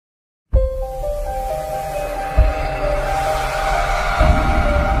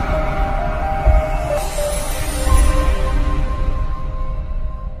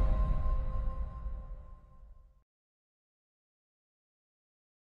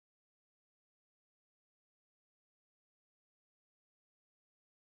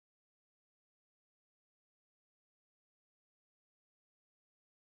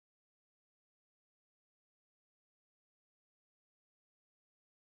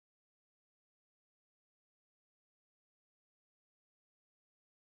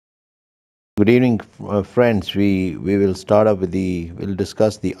Good evening, friends. We will start up with we'll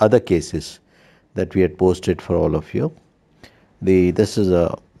discuss the other cases that we had posted for all of you. This is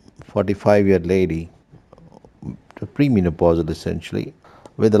a 45-year lady, premenopausal essentially,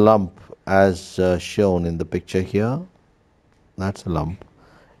 with a lump as shown in the picture here. That's a lump,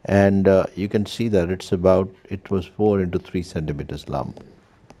 and you can see that it was 4 into 3 centimeters lump,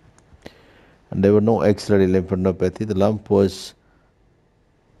 and there were no axillary lymphadenopathy. The lump was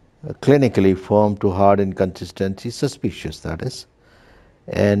clinically firm to hard in consistency, suspicious that is,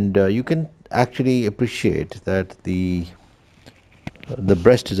 and you can actually appreciate that the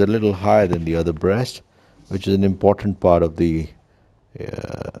breast is a little higher than the other breast, which is an important part of the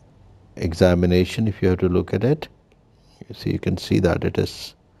uh, examination. If you have to look at it, you can see that it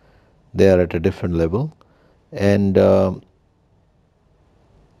is there at a different level, and the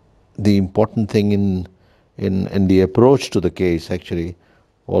important thing in the approach to the case, actually,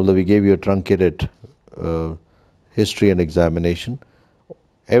 although we gave you a truncated uh, history and examination,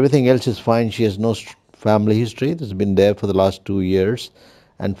 everything else is fine. She has no family history. This has been there for the last 2 years,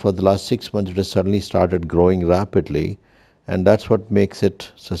 and for the last 6 months, it has suddenly started growing rapidly, and that's what makes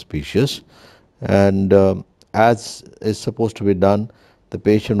it suspicious. And as is supposed to be done, the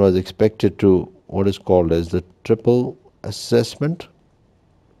patient was expected to what is called as the triple assessment,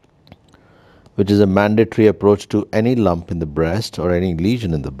 which is a mandatory approach to any lump in the breast or any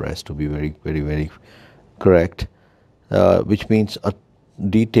lesion in the breast, to be very, very, very correct, which means a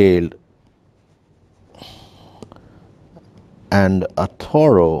detailed and a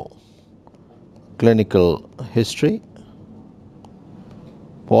thorough clinical history,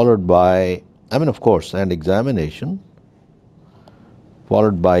 followed by, of course, an examination,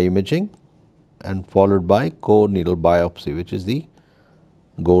 followed by imaging, and followed by core needle biopsy, which is the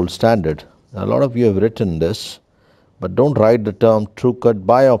gold standard. A lot of you have written this, but don't write the term true cut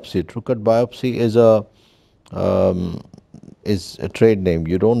biopsy. True cut biopsy um, is a trade name.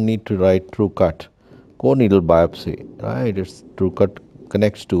 You don't need to write true cut. Core needle biopsy, right? It's true cut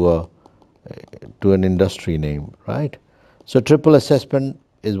connects to an industry name, right? So triple assessment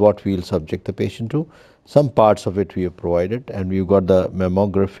is what we'll subject the patient to. Some parts of it we have provided, and we've got the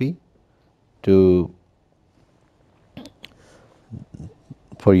mammography to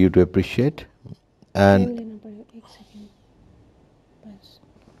for you to appreciate. And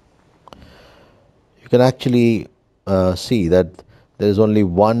you can actually see that there is only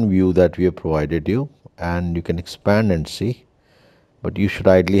one view that we have provided you, and you can expand and see, but you should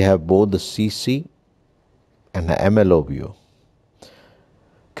ideally have both the CC and the MLO view,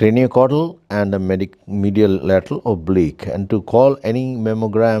 craniocaudal and a medial lateral oblique. And to call any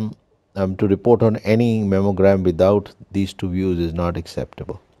mammogram, to report on any mammogram without these two views is not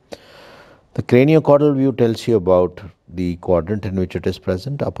acceptable. The craniocaudal view tells you about the quadrant in which it is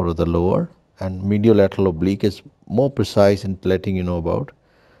present, upper or the lower, and medial lateral oblique is more precise in letting you know about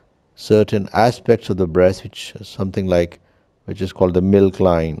certain aspects of the breast, which is something like, which is called the milk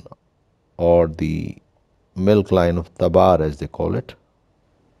line, or the milk line of Tabar as they call it,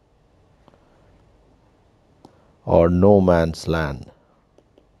 or no man's land.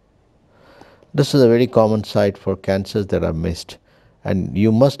 This is a very common site for cancers that are missed, and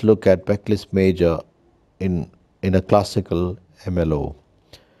you must look at Peclis major in a classical MLO.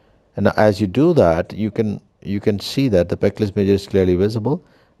 And as you do that, you can see that the Peclis major is clearly visible.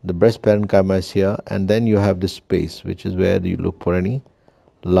 The breast parenchyma is here, and then you have this space, which is where you look for any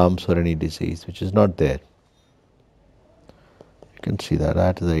lumps or any disease, which is not there. You can see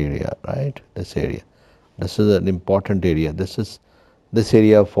that is the area, right? This area. This is an important area. This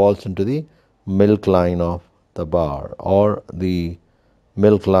area falls into the milk line of the bar, or the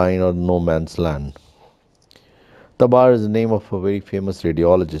milk line or no man's land. Tabar is the name of a very famous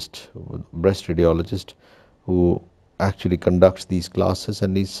radiologist, breast radiologist, who actually conducts these classes,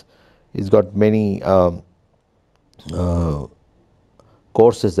 and he's got many uh,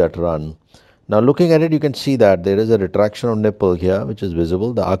 courses that run. Now looking at it, you can see that there is a retraction of nipple here, which is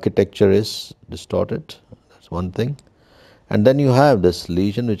visible. The architecture is distorted. That's one thing. And then you have this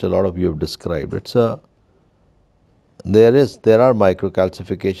lesion, which a lot of you have described. There are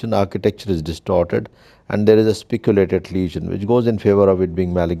microcalcification, architecture is distorted, and there is a spiculated lesion, which goes in favor of it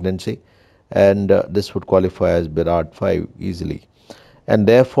being malignancy, and this would qualify as Berard 5 easily. And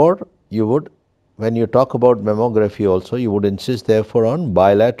therefore, you would, when you talk about mammography also, you would insist therefore on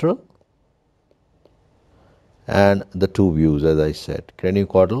bilateral and the two views, as I said,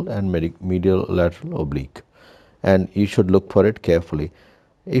 craniocaudal and medial lateral oblique, and you should look for it carefully.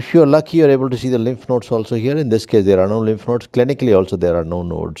 If you are lucky, you are able to see the lymph nodes also here. In this case, there are no lymph nodes. Clinically also, there are no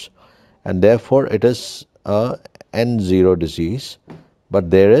nodes, and therefore it is a N0 disease, but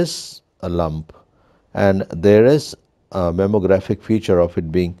there is a lump, and there is a mammographic feature of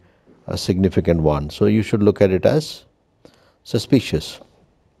it being a significant one. So you should look at it as suspicious.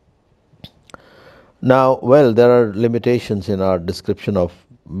 Now, well, there are limitations in our description of,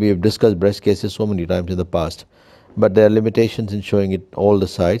 we have discussed breast cases so many times in the past, but there are limitations in showing it all the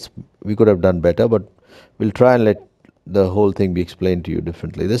sides. We could have done better, but we'll try and let the whole thing be explained to you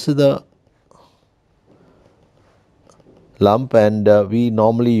differently. This is the lump, and we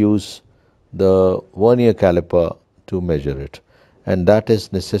normally use the vernier caliper to measure it, and that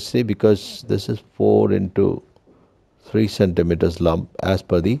is necessary because this is 4 into 3 centimeters lump as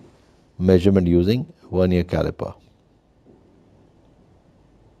per the measurement using vernier caliper.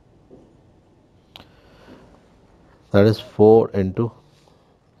 That is 4 into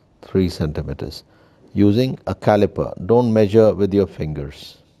 3 centimeters using a caliper. Don't measure with your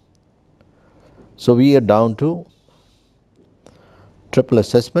fingers. So we are down to triple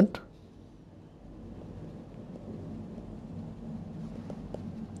assessment,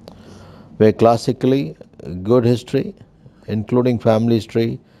 where classically good history, including family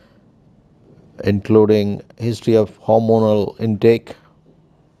history, including history of hormonal intake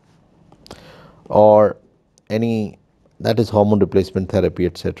or any, that is hormone replacement therapy,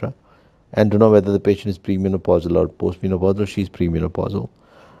 etc., and to know whether the patient is premenopausal or postmenopausal, she is premenopausal,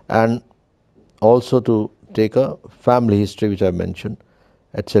 and also to take a family history which I mentioned,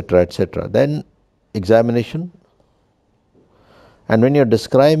 etc., etc. Then examination, and when you're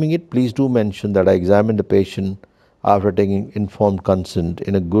describing it, please do mention that I examined the patient after taking informed consent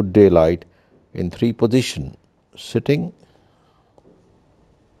in a good daylight in 3 positions: sitting,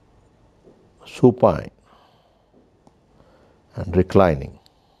 supine, and reclining.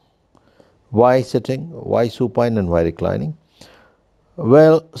 Why sitting, why supine, and why reclining?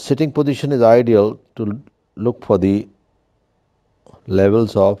 Well, sitting position is ideal to look for the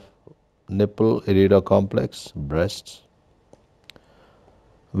levels of nipple iridocomplex complex, breasts,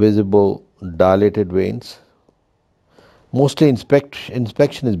 visible dilated veins. Mostly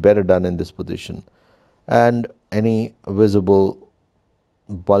inspection is better done in this position, and any visible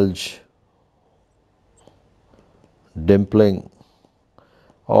bulge, dimpling,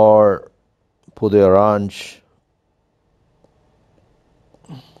 or Poudet Orange,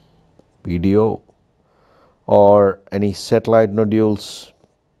 PDO, or any satellite nodules.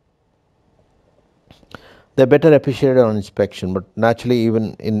 They're better appreciated on inspection, but naturally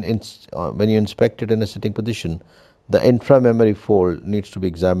even when you inspect it in a sitting position, the intramammary fold needs to be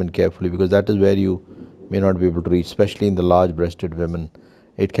examined carefully, because that is where you may not be able to reach, especially in the large breasted women.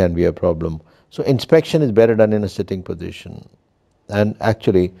 It can be a problem. So inspection is better done in a sitting position, and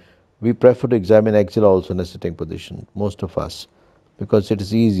actually we prefer to examine axilla also in a sitting position, most of us, because it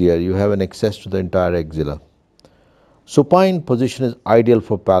is easier. You have an access to the entire axilla. Supine position is ideal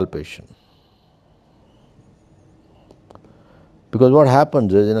for palpation, because what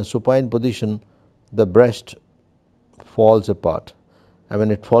happens is in a supine position the breast falls apart, and when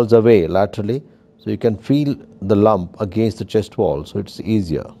it falls away laterally, so you can feel the lump against the chest wall, so it's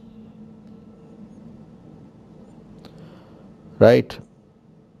easier, right?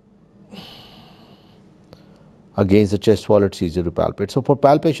 Against the chest wall it's easier to palpate. So for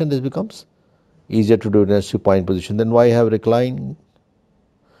palpation this becomes easier to do in a supine position. Then why have reclining?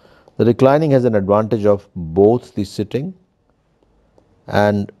 The reclining has an advantage of both the sitting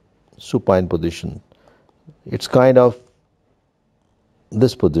and supine position. It's kind of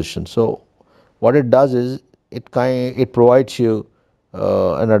this position. So what it does is it provides you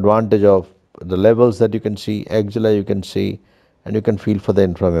an advantage of the levels that you can see, axilla you can see, and you can feel for the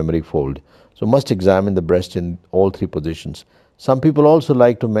intramammary fold. So must examine the breast in all 3 positions. Some people also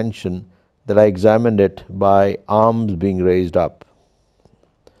like to mention that I examined it by arms being raised up,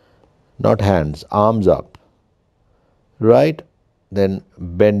 not hands, arms up, right? Then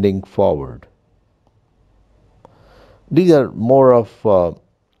bending forward. These are more of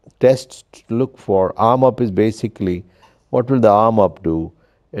tests to look for. Arm up is basically, what will the arm up do?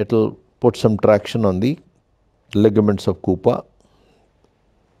 It will put some traction on the ligaments of Cooper,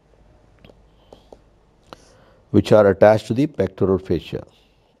 which are attached to the pectoral fascia.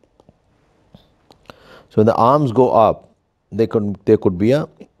 So when the arms go up, there could be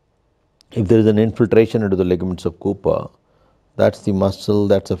if there is an infiltration into the ligaments of Cooper, that's the muscle,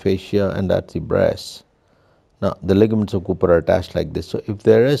 that's the fascia, and that's the breast. Now the ligaments of Cooper are attached like this. So if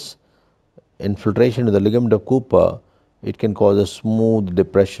there is infiltration into the ligament of Cooper, it can cause a smooth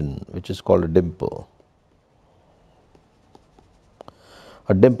depression, which is called a dimple.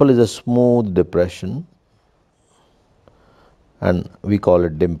 A dimple is a smooth depression, and we call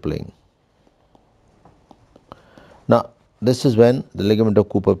it dimpling. Now this is when the ligament of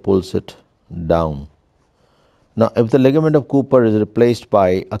Cooper pulls it down. Now, if the ligament of Cooper is replaced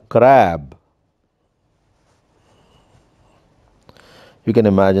by a crab, you can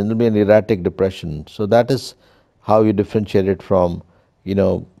imagine there will be an erratic depression. So that is how you differentiate it from,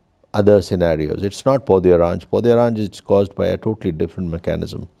 other scenarios. It's not peau d'orange. Peau d'orange is caused by a totally different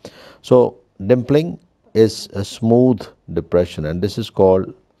mechanism. So dimpling is a smooth depression, and this is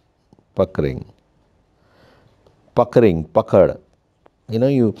called puckering. Pucker.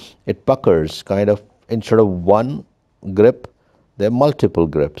 It puckers kind of. Instead of one grip, there are multiple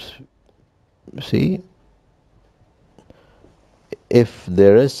grips. See, if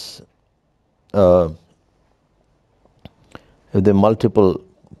there is if there are multiple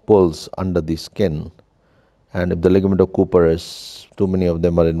pulls under the skin, and if the ligament of Cooper is too many of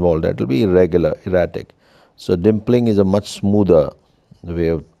them are involved, that will be irregular, erratic. So dimpling is a much smoother way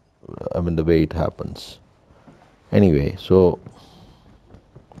of, the way it happens. Anyway, so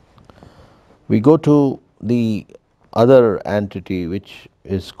we go to the other entity, which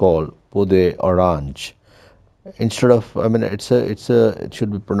is called peau d'orange. Instead of, it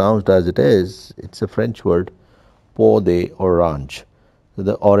should be pronounced as it is. It's a French word, peau d'orange,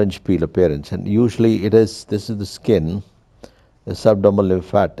 the orange peel appearance. And usually this is the skin, the subdermal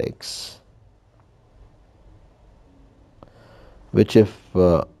lymphatics, which if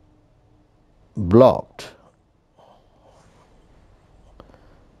blocked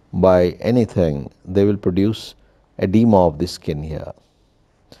by anything, they will produce edema of the skin here.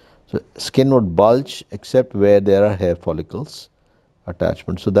 So skin would bulge except where there are hair follicles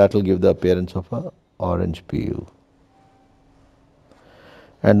attachment. So that will give the appearance of a orange peel.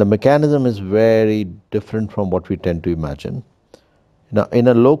 And the mechanism is very different from what we tend to imagine. Now, in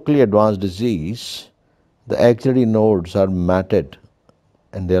a locally advanced disease, the axillary nodes are matted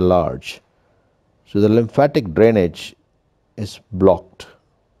and they are large. So the lymphatic drainage is blocked.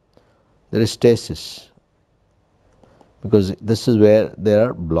 There is stasis because this is where they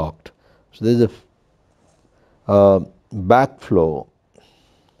are blocked. So there is a backflow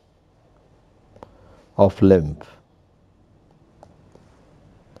of lymph.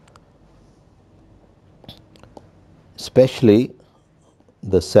 Especially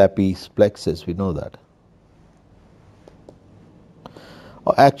the stapes plexus, we know that.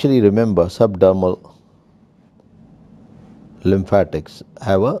 Or actually, remember, subdermal lymphatics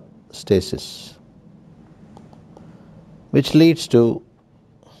have a stasis, which leads to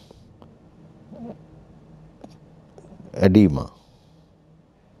edema,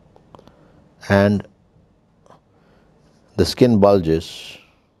 and the skin bulges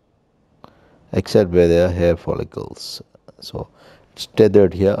except where there are hair follicles. So it's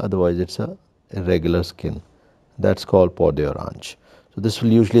tethered here, otherwise it's a irregular skin. That's called peau d'orange. So this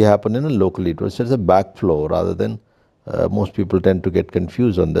will usually happen in a locally. It's a backflow rather than most people tend to get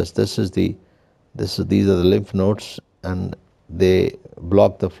confused on this. These are the lymph nodes, and they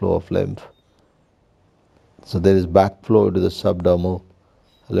block the flow of lymph. So there is backflow to the subdermal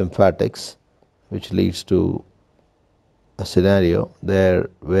lymphatics, which leads to a scenario there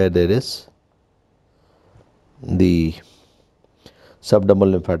where there is the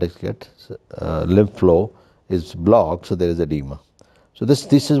subdermal lymphatics lymph flow is blocked, so there is edema. So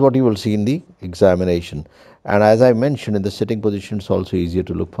this is what you will see in the examination. And as I mentioned, in the sitting position, it's also easier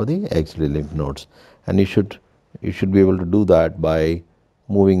to look for the axillary lymph nodes, and you should be able to do that by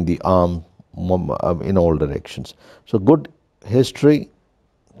moving the arm in all directions. So good history,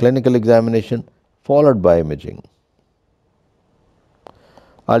 clinical examination, followed by imaging.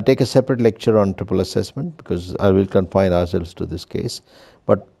 I'll take a separate lecture on triple assessment because I will confine ourselves to this case.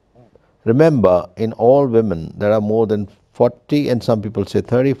 But remember, in all women, there are more than 40, and some people say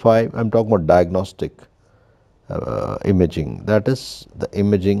 35. I'm talking about diagnostic imaging. That is, the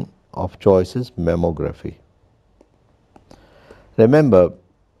imaging of choice is mammography. Remember,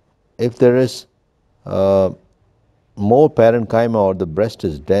 if there is more parenchyma or the breast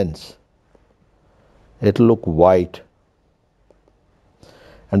is dense, it will look white,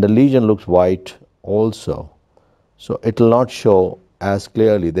 and the lesion looks white also. So it will not show as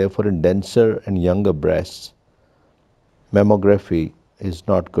clearly. Therefore, in denser and younger breasts, mammography is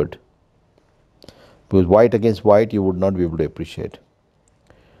not good, because white against white you would not be able to appreciate.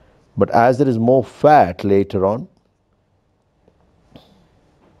 But as there is more fat later on,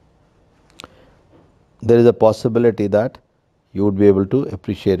 there is a possibility that you would be able to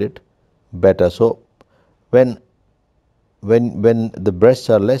appreciate it better. So when the breasts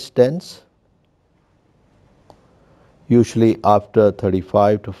are less dense, usually after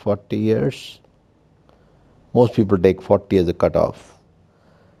 35 to 40 years, most people take 40 as a cutoff.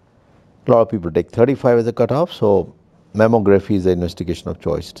 A lot of people take 35 as a cutoff. So mammography is the investigation of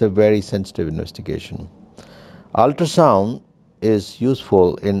choice. It's a very sensitive investigation. Ultrasound is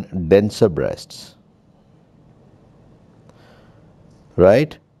useful in denser breasts,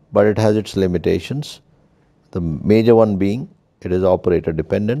 right? But it has its limitations. The major one being it is operator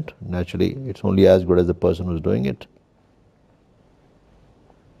dependent. Naturally, it's only as good as the person who's doing it.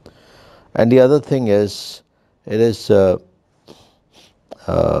 And the other thing is, it is, it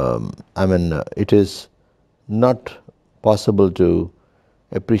is not possible to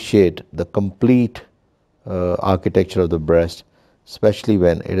appreciate the complete architecture of the breast, especially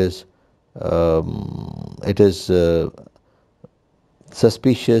when it is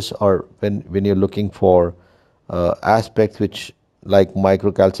suspicious, or when you're looking for aspects which, like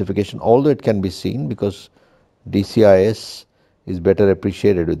microcalcification, although it can be seen because DCIS is better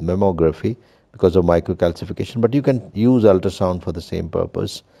appreciated with mammography because of microcalcification, but you can use ultrasound for the same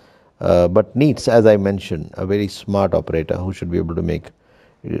purpose. But needs, as I mentioned, a very smart operator who should be able to make.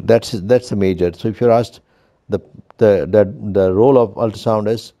 That's the major. So if you're asked, the role of ultrasound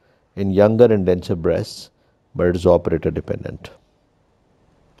is in younger and denser breasts, but it is operator dependent.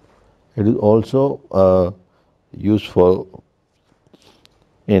 It is also useful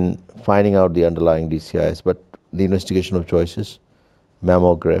in finding out the underlying DCIs, but the investigation of choice is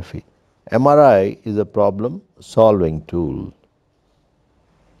mammography. MRI is a problem solving tool.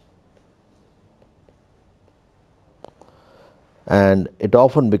 And it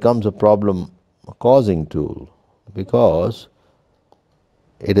often becomes a problem causing tool because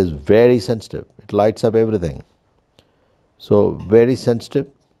it is very sensitive. It lights up everything. So very sensitive.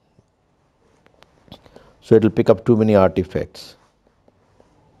 So it will pick up too many artifacts.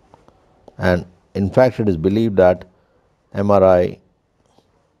 And in fact, it is believed that MRI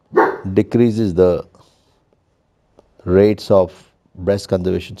decreases the rates of breast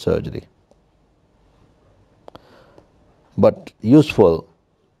conservation surgery, but useful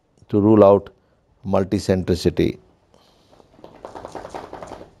to rule out multicentricity.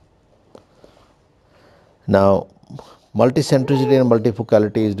 Now, multicentricity and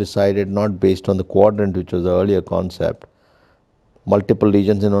multifocality is decided not based on the quadrant, which was the earlier concept. Multiple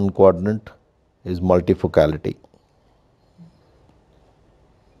lesions in one quadrant is multifocality,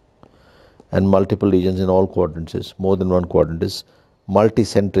 and multiple lesions in all quadrants is more than one quadrant is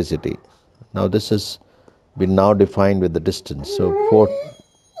multicentricity. Now this has been now defined with the distance. So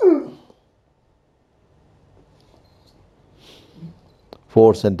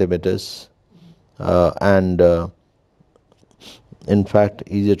 4 centimeters, and in fact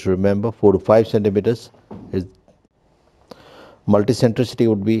easier to remember, 4 to 5 centimeters is multicentricity.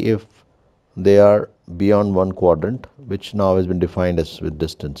 Would be if they are beyond one quadrant, which now has been defined as with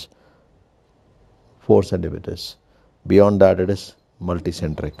distance 4 centimeters. Beyond that it is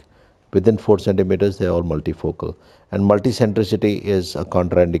multicentric. Within 4 centimeters they are all multifocal, and multicentricity is a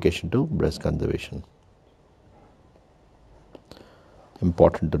contraindication to breast conservation.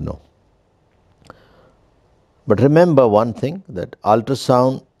 Important to know. But remember one thing, that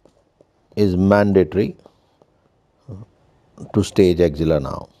ultrasound is mandatory to stage axilla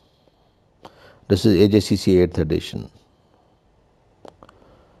now. This is AJCC 8th edition.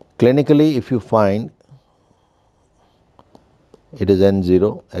 Clinically, if you find it is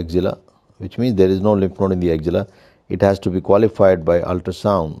N0 axilla, which means there is no lymph node in the axilla, it has to be qualified by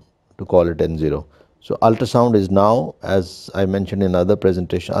ultrasound to call it N0. So ultrasound is now, as I mentioned in other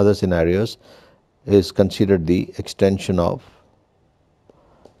presentation, other scenarios, is considered the extension of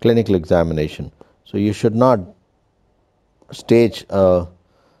clinical examination. So you should not stage a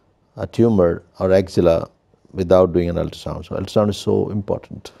tumor or axilla without doing an ultrasound. So ultrasound is so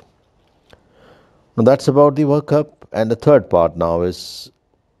important. Now that's about the workup, and the third part now is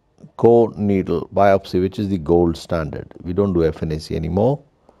core needle biopsy, which is the gold standard. We don't do FNAC anymore,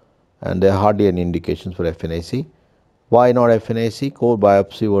 and there are hardly any indications for FNAC. Why not FNAC? Core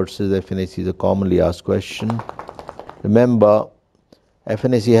biopsy versus FNAC is a commonly asked question. Remember,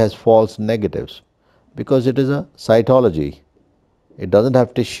 FNAC has false negatives because it is a cytology. It doesn't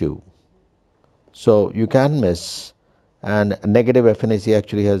have tissue. So you can miss, and negative FNAC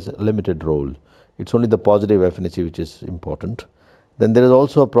actually has a limited role. It's only the positive FNAC which is important. Then there is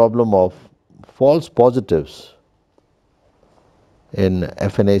also a problem of false positives in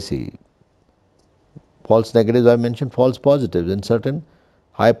FNAC. False negatives, I mentioned false positives in certain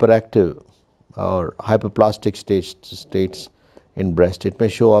hyperactive or hyperplastic states in breast. It may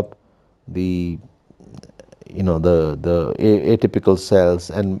show up the atypical cells,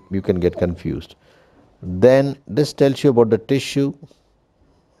 and you can get confused. Then this tells you about the tissue,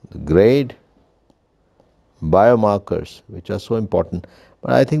 the grade, biomarkers, which are so important.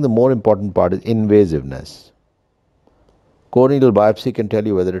 But I think the more important part is invasiveness. Core needle biopsy can tell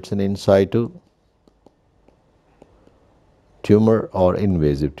you whether it's an in situ tumor or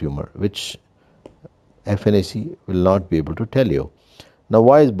invasive tumor, which FNAC will not be able to tell you. Now,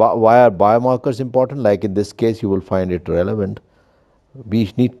 why are biomarkers important? Like in this case, you will find it relevant.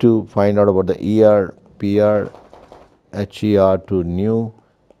 We need to find out about the ER, PR, HER2 new,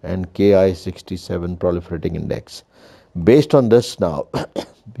 and Ki67 proliferating index. Based on this now,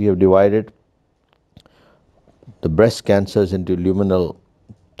 we have divided the breast cancers into luminal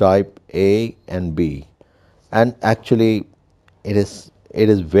type A and B. And actually, it is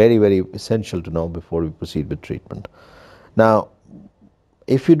very essential to know before we proceed with treatment. Now,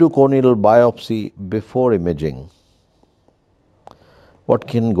 if you do core needle biopsy before imaging, what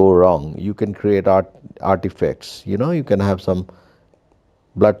can go wrong? You can create artifacts. You can have some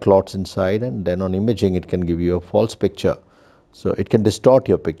blood clots inside, and then on imaging it can give you a false picture. So it can distort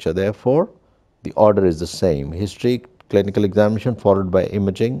your picture. Therefore, the order is the same: history, clinical examination, followed by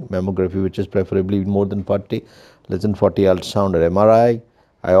imaging, mammography, which is preferably more than 40, less than 40, ultrasound or MRI.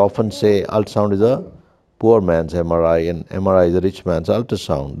 I often say ultrasound is a poor man's MRI and MRI is a rich man's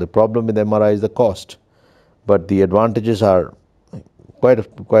ultrasound. The problem with MRI is the cost, but the advantages are quite.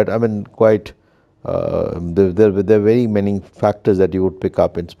 There are very many factors that you would pick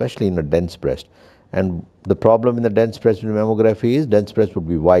up, especially in a dense breast. And the problem in the dense breast mammography is dense breast would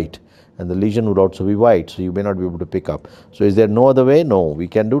be white, and the lesion would also be white, so you may not be able to pick up. So is there no other way? No, we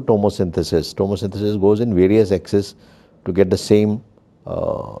can do tomosynthesis. Tomosynthesis goes in various axes to get the same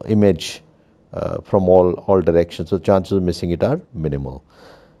image from all directions. So chances of missing it are minimal.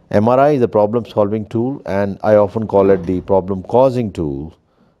 MRI is a problem solving tool, and I often call it the problem causing tool,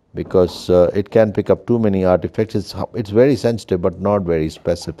 because it can pick up too many artifacts. It's very sensitive but not very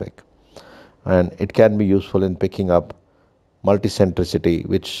specific, and it can be useful in picking up multicentricity,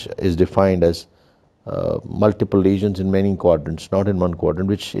 which is defined as multiple lesions in many quadrants, not in one quadrant,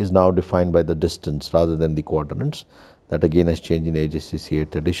 which is now defined by the distance rather than the quadrants. That again has changed in AJCC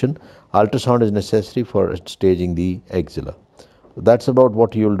 8th edition. Ultrasound is necessary for staging the axilla. That's about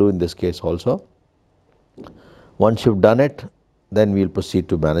what you'll do in this case also. Once you've done it, then we'll proceed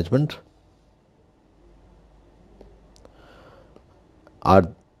to management. Are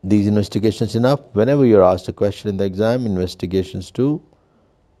these investigations enough? Whenever you're asked a question in the exam, investigations to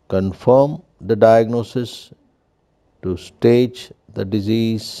confirm the diagnosis, to stage the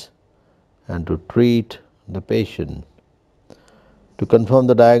disease, and to treat the patient. To confirm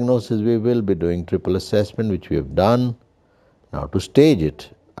the diagnosis, we will be doing triple assessment, which we have done. Now to stage it,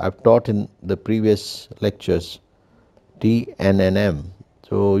 I've taught in the previous lectures T, N and M.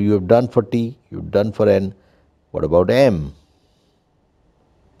 So you have done for T, you've done for N. What about M?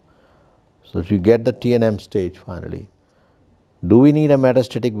 So if you get the T and M stage finally, do we need a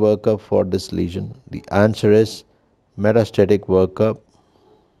metastatic workup for this lesion? The answer is metastatic workup,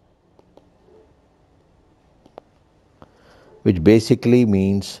 which basically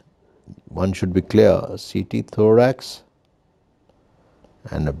means one should be clear: CT thorax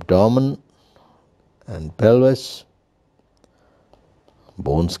and abdomen and pelvis,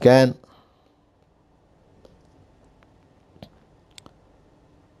 bone scan,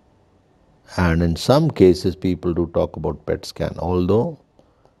 and in some cases people do talk about PET scan, although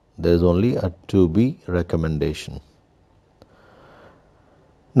there is only a 2B recommendation.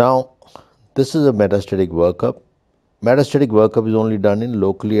 Now, this is a metastatic workup. Metastatic workup is only done in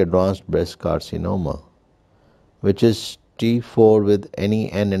locally advanced breast carcinoma, which is T4 with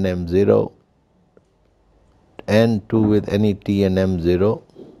any N and M0, N2 with any T and M0,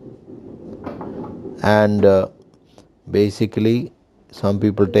 and basically some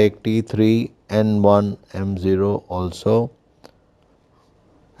people take T3, N1, M0 also,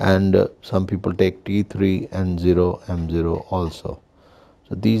 and some people take T3, N0, M0 also.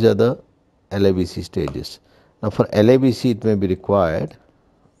 So these are the LABC stages. Now for LABC it may be required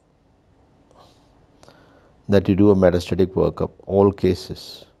that you do a metastatic workup, all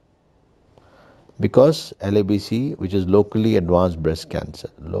cases, because LABC, which is locally advanced breast cancer,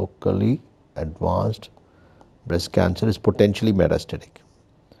 is potentially metastatic.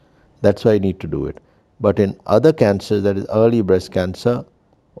 That's why you need to do it. But in other cancers, that is early breast cancer,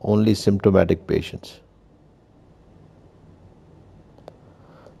 only symptomatic patients.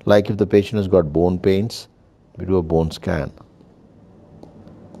 Like if the patient has got bone pains, we do a bone scan.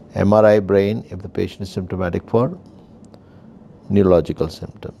 MRI brain if the patient is symptomatic for neurological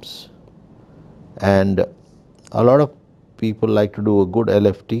symptoms. And a lot of people like to do a good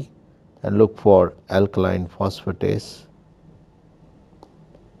LFT and look for alkaline phosphatase.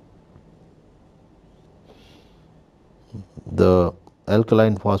 The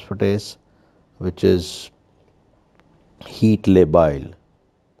alkaline phosphatase, which is heat labile.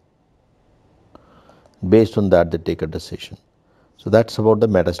 Based on that, they take a decision. So that's about the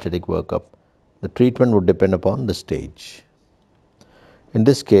metastatic workup. The treatment would depend upon the stage. In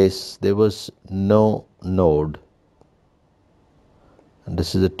this case, there was no node, and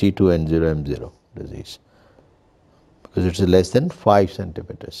this is a T2N0M0 disease because it's less than 5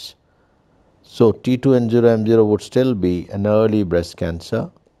 centimeters. So T2N0M0 would still be an early breast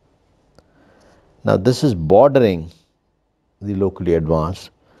cancer. Now this is bordering the locally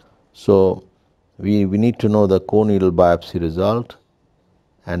advanced. So we need to know the core needle biopsy result,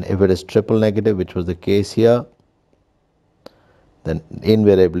 and if it is triple negative, which was the case here, then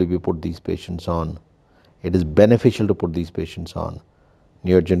invariably we put these patients on. It is beneficial to put these patients on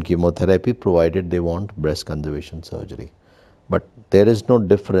neoadjuvant chemotherapy provided they want breast conservation surgery. But there is no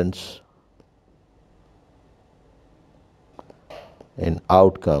difference in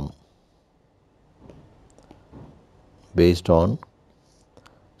outcome based on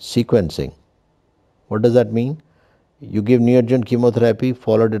sequencing. What does that mean? You give neoadjuvant chemotherapy,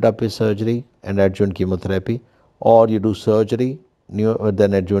 followed it up with surgery and adjuvant chemotherapy, or you do surgery,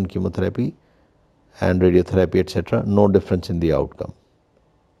 then adjuvant chemotherapy and radiotherapy, etc. No difference in the outcome.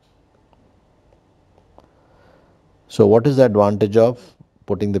 So what is the advantage of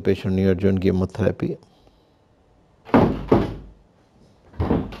putting the patient on neoadjuvant chemotherapy?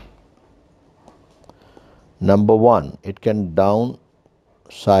 Number one, it can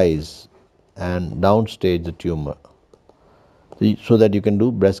downsize and downstage the tumor so that you can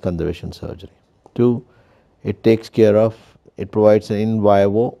do breast conservation surgery. Two, it takes care of, it provides an in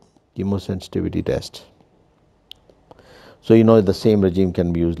vivo chemosensitivity test. So you know the same regime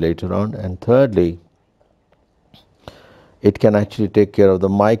can be used later on. And thirdly, it can actually take care of the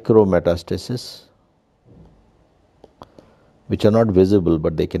micrometastasis, which are not visible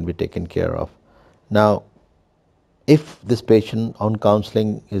but they can be taken care of. Now, if this patient on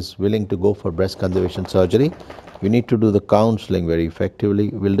counseling is willing to go for breast conservation surgery, you need to do the counseling very effectively.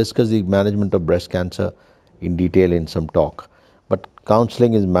 We'll discuss the management of breast cancer in detail in some talk. But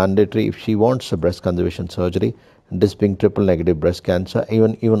counseling is mandatory if she wants a breast conservation surgery, and this being triple negative breast cancer,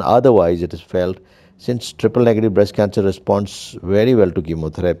 even otherwise it is felt, since triple negative breast cancer responds very well to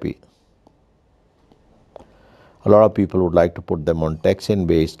chemotherapy. A lot of people would like to put them on taxane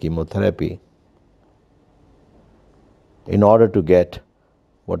based chemotherapy in order to get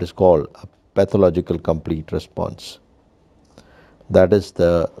what is called a pathological complete response. That is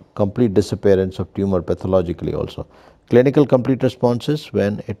the complete disappearance of tumor pathologically also. Clinical complete response is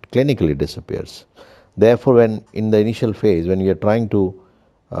when it clinically disappears. Therefore, when in the initial phase, when we are trying to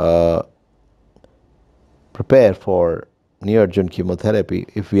prepare for neoadjuvant chemotherapy,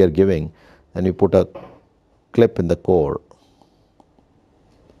 if we are giving, then we put a clip in the core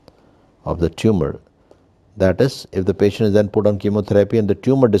of the tumor. That is, if the patient is then put on chemotherapy and the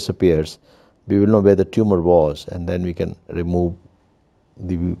tumor disappears, we will know where the tumor was, and then we can remove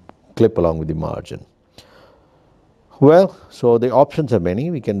the clip along with the margin. Well, so the options are many.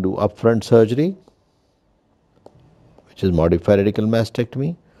 We can do upfront surgery, which is modified radical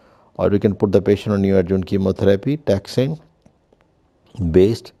mastectomy, or we can put the patient on neoadjuvant chemotherapy, taxane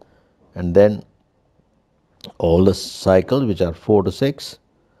based, and then all the cycles, which are 4 to 6,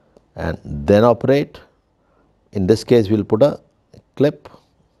 and then operate. In this case, we'll put a clip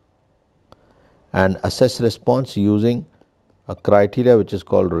and assess response using a criteria which is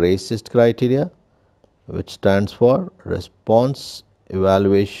called RECIST criteria, which stands for Response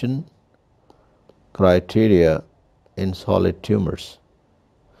Evaluation Criteria in Solid Tumors,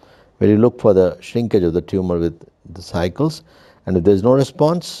 where you look for the shrinkage of the tumor with the cycles, and if there is no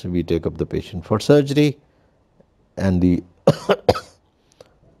response, we take up the patient for surgery. And the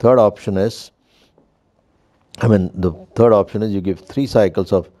third option is, you give 3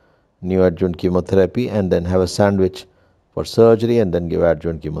 cycles of neoadjuvant chemotherapy and then have a sandwich for surgery and then give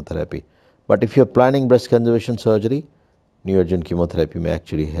adjuvant chemotherapy. But if you're planning breast conservation surgery, neoadjuvant chemotherapy may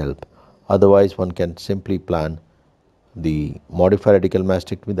actually help. Otherwise, one can simply plan the modified radical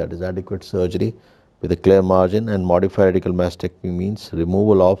mastectomy, that is adequate surgery with a clear margin, and modified radical mastectomy means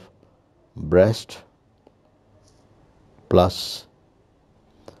removal of breast plus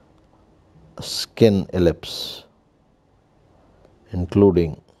skin ellipse,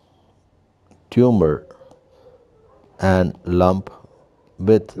 including tumor and lump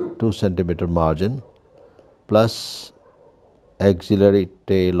with 2 centimeter margin plus axillary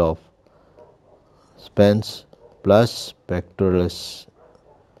tail of Spence plus pectoralis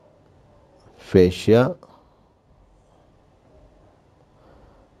fascia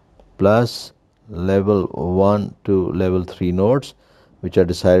plus level 1 to level 3 nodes which are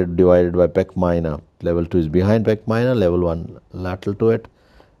divided by pec minor. Level 2 is behind pec minor, level 1 lateral to it,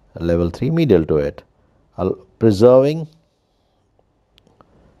 level 3 medial to it. Preserving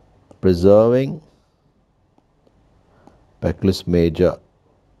pectoralis major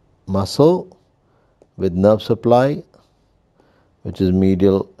muscle with nerve supply, which is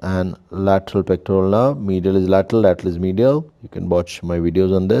medial and lateral pectoral nerve. Medial is lateral, lateral is medial. You can watch my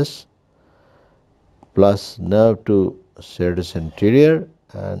videos on this. Plus nerve to serratus anterior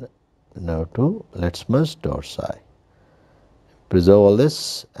and nerve to latissimus dorsi. Preserve all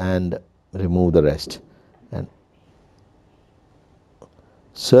this and remove the rest. And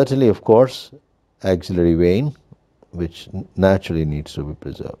certainly, of course, axillary vein, which naturally needs to be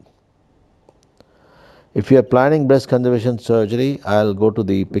preserved. If you are planning breast conservation surgery, I'll go to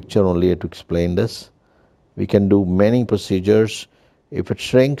the picture only to explain this. We can do many procedures. If it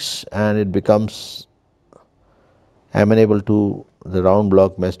shrinks and it becomes amenable to the round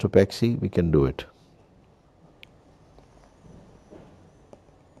block mastopexy, we can do it.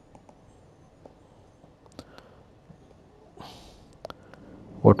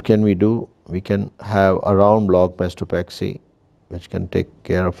 What can we do? We can have a round block mastopexy, which can take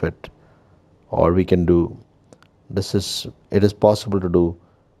care of it, or we can do it is possible to do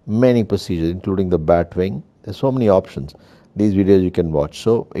many procedures, including the bat wing. There's so many options. These videos you can watch.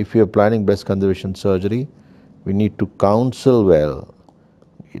 So if you are planning breast conservation surgery, we need to counsel well.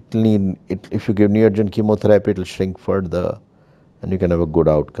 If you give neoadjuvant chemotherapy, it will shrink further and you can have a good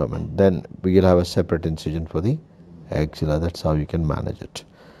outcome, and then we will have a separate incision for the axilla. That's how you can manage it.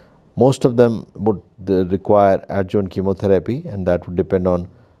 Most of them would require adjuvant chemotherapy, and that would depend on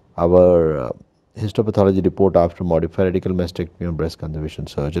our histopathology report after modified radical mastectomy and breast conservation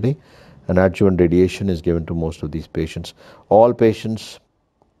surgery. And adjuvant radiation is given to most of these patients. All patients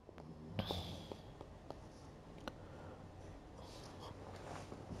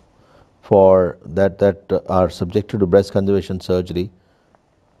for that are subjected to breast conservation surgery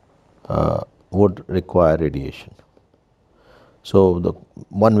would require radiation. So the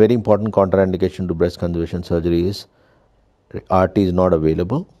one very important contraindication to breast conservation surgery is RT is not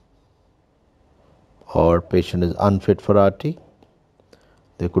available, or patient is unfit for RT.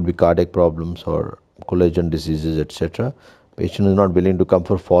 There could be cardiac problems or collagen diseases, etc. Patient is not willing to come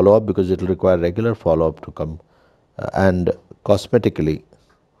for follow-up because it will require regular follow-up to come, and cosmetically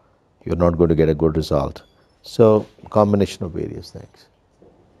you are not going to get a good result. So combination of various things.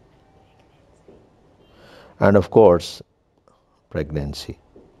 And of course, pregnancy.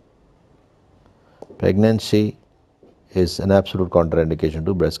 Pregnancy is an absolute contraindication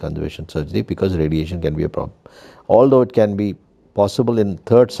to breast conservation surgery because radiation can be a problem. Although it can be possible in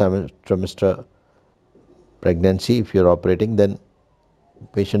third trimester pregnancy, if you are operating, then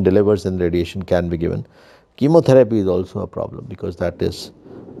patient delivers and radiation can be given. Chemotherapy is also a problem because that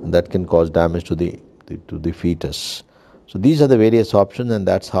can cause damage to the fetus. So these are the various options, and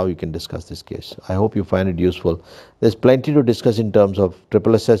that's how you can discuss this case. I hope you find it useful. There's plenty to discuss in terms of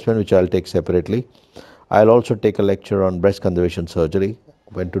triple assessment, which I'll take separately. I'll also take a lecture on breast conservation surgery,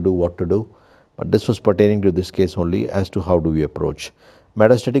 when to do, what to do. But this was pertaining to this case only as to how do we approach.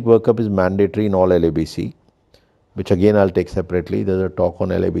 Metastatic workup is mandatory in all LABC, which again I'll take separately. There's a talk on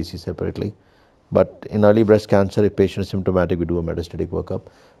LABC separately. But in early breast cancer, if patient is symptomatic, we do a metastatic workup.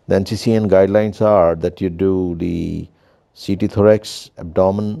 The NCCN guidelines are that you do the CT thorax,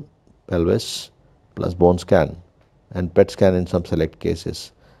 abdomen, pelvis, plus bone scan, and PET scan in some select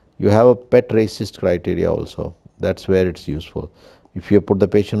cases. You have a PET RACIST criteria also. That's where it's useful. If you put the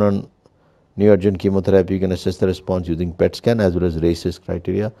patient on neoadjuvant chemotherapy, you can assess the response using PET scan as well as RACIST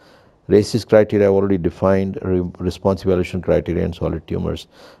criteria. RACIST criteria I've already defined response evaluation criteria in solid tumors,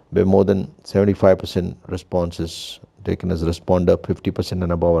 where more than 75% responses taken as responder, 50%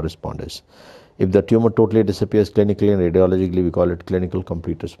 and above are responders. If the tumor totally disappears clinically and radiologically, we call it clinical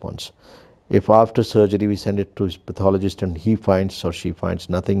complete response. If after surgery we send it to his pathologist and he finds or she finds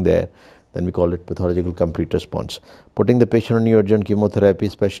nothing there, then we call it pathological complete response. Putting the patient on neoadjuvant chemotherapy,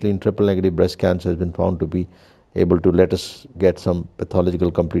 especially in triple negative breast cancer, has been found to be able to let us get some pathological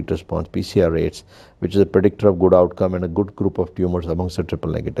complete response, PCR rates, which is a predictor of good outcome and a good group of tumors amongst the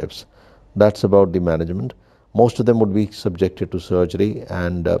triple negatives. That's about the management. Most of them would be subjected to surgery,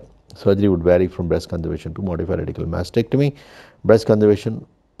 and surgery would vary from breast conservation to modified radical mastectomy. Breast conservation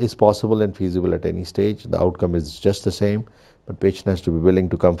is possible and feasible at any stage. The outcome is just the same, but patient has to be willing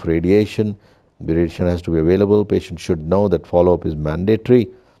to come for radiation. The radiation has to be available. Patient should know that follow-up is mandatory.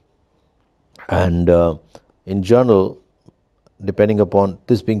 And in general, depending upon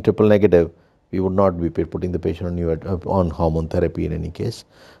this being triple negative, we would not be putting the patient on hormone therapy in any case.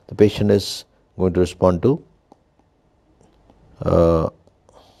 The patient is going to respond to Uh,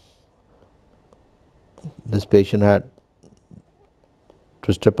 this patient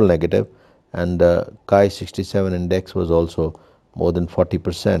was triple negative, and Chi-67 index was also more than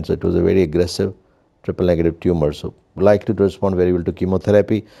 40%. So it was a very aggressive triple negative tumor. So likely to respond very well to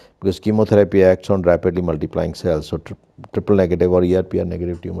chemotherapy, because chemotherapy acts on rapidly multiplying cells. So triple negative or ERPR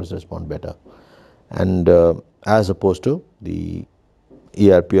negative tumors respond better, and as opposed to the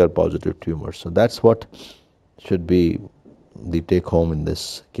ERPR positive tumors. So that's what should be the take home in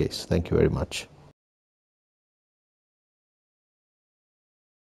this case. Thank you very much.